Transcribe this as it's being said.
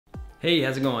Hey,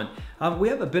 how's it going? We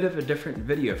have a bit of a different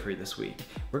video for you this week.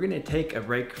 We're going to take a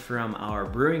break from our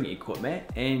brewing equipment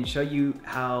and show you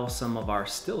how some of our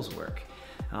stills work.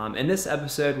 In this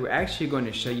episode, we're actually going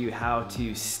to show you how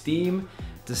to steam,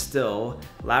 distill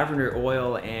lavender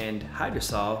oil and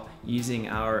hydrosol using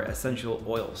our essential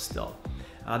oil still.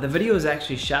 The video is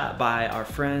actually shot by our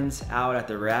friends out at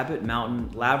the Rabbit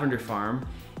Mountain Lavender Farm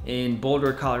in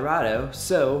Boulder, Colorado,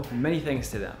 so many thanks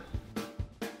to them.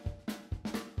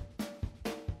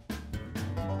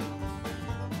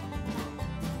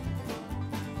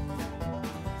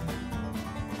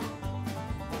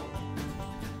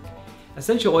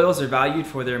 Essential oils are valued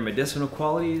for their medicinal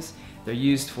qualities. They're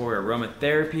used for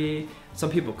aromatherapy.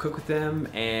 Some people cook with them,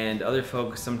 and other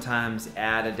folks sometimes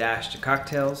add a dash to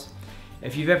cocktails.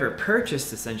 If you've ever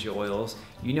purchased essential oils,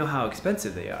 you know how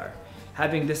expensive they are.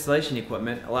 Having distillation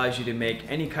equipment allows you to make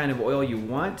any kind of oil you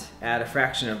want at a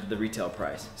fraction of the retail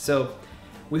price. So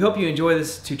we hope you enjoy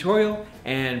this tutorial,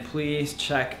 and please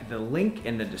check the link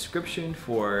in the description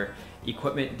for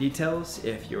equipment details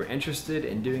if you're interested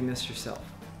in doing this yourself.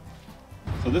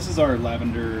 So this is our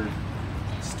lavender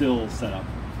still setup.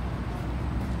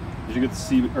 As you could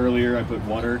see earlier, I put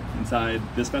water inside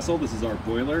this vessel. This is our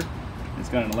boiler. It's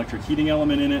got an electric heating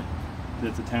element in it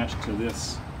that's attached to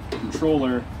this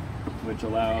controller, which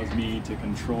allows me to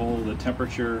control the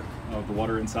temperature of the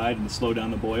water inside and to slow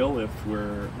down the boil if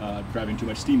we're driving too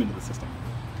much steam into the system.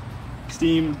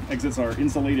 Steam exits our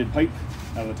insulated pipe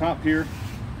out of the top here,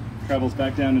 travels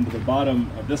back down into the bottom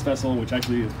of this vessel, which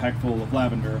actually is packed full of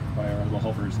lavender by our little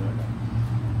helpers there.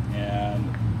 And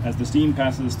as the steam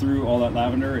passes through all that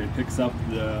lavender, it picks up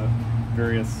the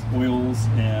various oils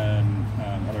and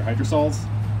other hydrosols,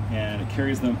 and it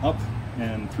carries them up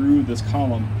and through this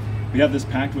column. We have this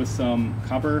packed with some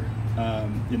copper,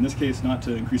 in this case not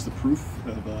to increase the proof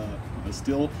of a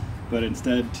still, but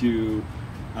instead to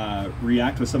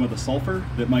react with some of the sulfur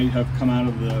that might have come out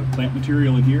of the plant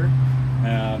material in here,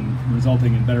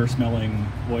 resulting in better smelling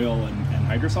oil and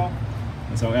hydrosol.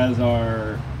 And so as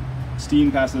our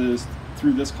steam passes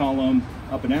through this column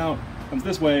up and out, comes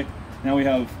this way, now we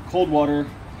have cold water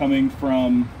coming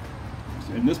from,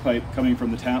 in this pipe, coming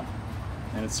from the tap,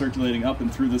 and it's circulating up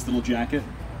and through this little jacket,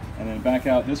 and then back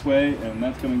out this way, and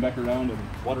that's coming back around and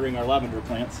watering our lavender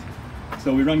plants.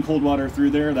 So we run cold water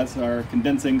through there, that's our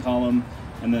condensing column,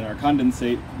 and then our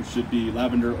condensate, which should be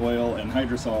lavender oil and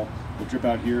hydrosol, will drip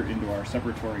out here into our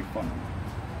separatory funnel.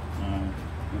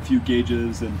 A few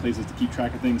gauges and places to keep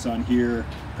track of things on here,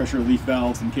 pressure relief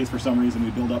valves in case for some reason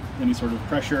we build up any sort of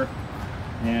pressure,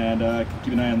 and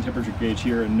keep an eye on the temperature gauge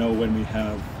here and know when we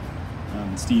have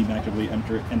steam actively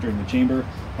entering the chamber.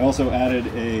 I also added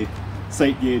a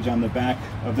sight gauge on the back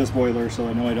of this boiler so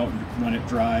I know I don't run it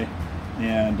dry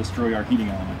and destroy our heating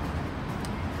element.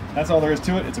 That's all there is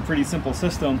to it. It's a pretty simple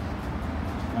system,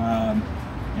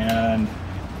 and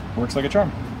works like a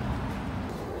charm.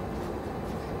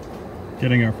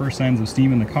 Getting our first signs of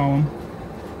steam in the column.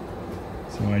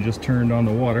 So I just turned on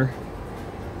the water.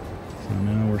 So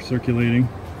now we're circulating. You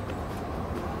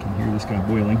can hear this guy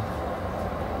boiling.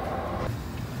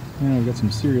 And I've got some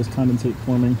serious condensate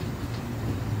forming.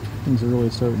 Things are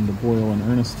really starting to boil in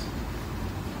earnest.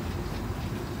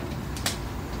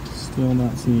 Still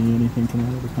not seeing anything come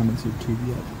out of the condensate tube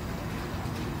yet.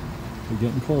 We're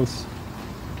getting close.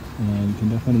 And you can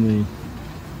definitely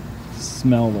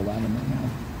smell the lavender now.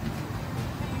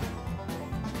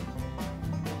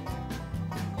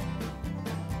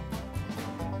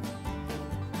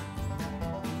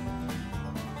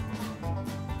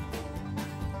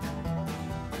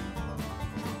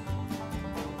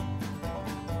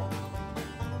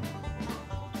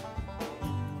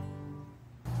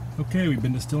 Okay, we've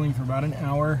been distilling for about an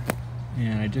hour,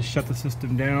 and I just shut the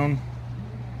system down,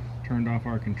 turned off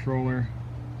our controller,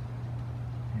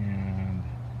 and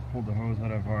pulled the hose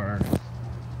out of our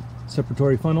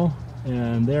separatory funnel.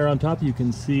 And there on top you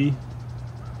can see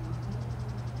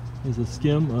is a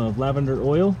skim of lavender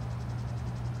oil,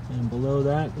 and below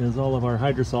that is all of our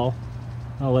hydrosol.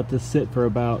 I'll let this sit for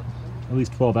about at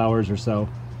least 12 hours or so,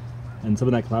 and some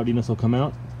of that cloudiness will come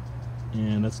out,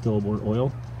 and that's still more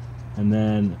oil. And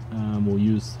then we'll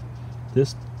use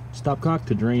this stopcock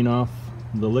to drain off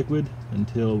the liquid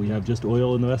until we have just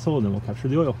oil in the vessel, and then we'll capture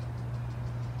the oil.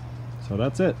 So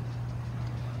that's it.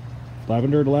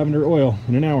 Lavender to lavender oil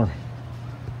in an hour.